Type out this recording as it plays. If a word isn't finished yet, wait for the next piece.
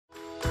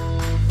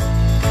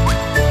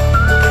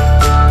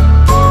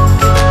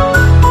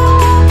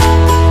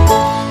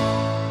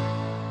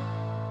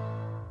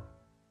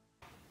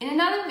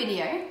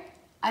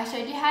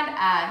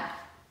add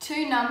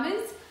two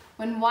numbers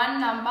when one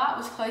number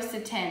was close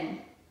to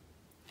 10.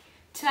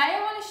 Today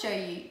I want to show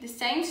you the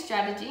same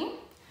strategy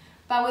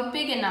but with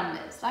bigger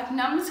numbers, like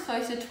numbers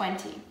close to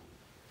 20.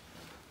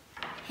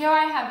 Here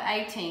I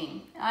have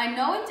 18. I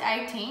know it's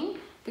 18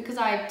 because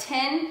I have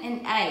 10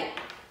 and 8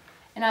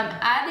 and I'm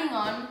adding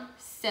on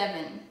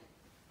 7.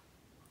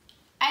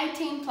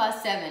 18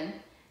 plus 7.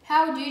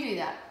 How would you do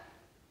that?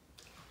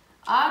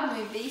 I'd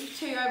move these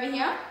two over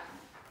here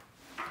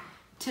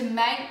to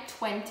make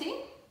 20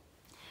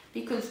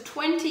 because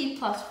 20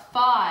 plus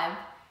 5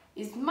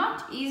 is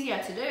much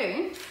easier to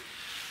do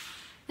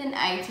than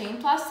 18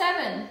 plus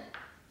 7.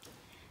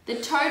 The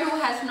total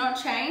has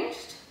not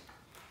changed.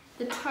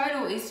 The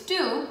total is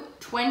still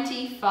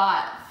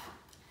 25.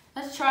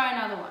 Let's try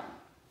another one.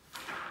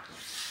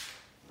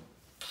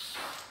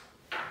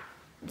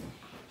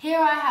 Here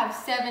I have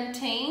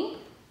 17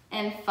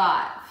 and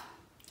 5.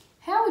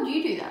 How would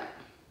you do that?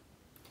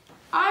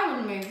 I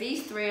would move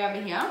these three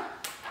over here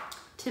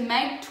to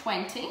make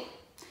 20.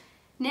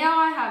 Now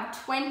I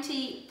have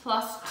 20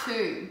 plus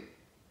 2.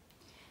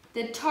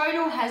 The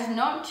total has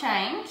not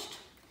changed.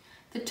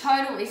 The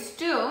total is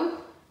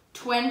still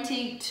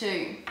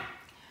 22.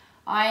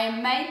 I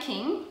am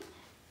making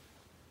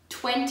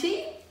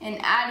 20 and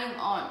adding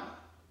on.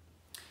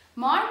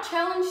 My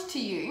challenge to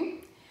you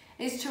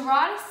is to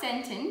write a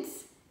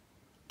sentence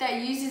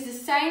that uses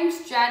the same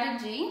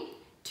strategy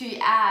to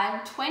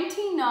add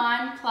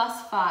 29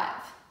 plus 5.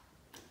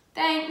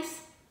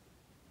 Thanks.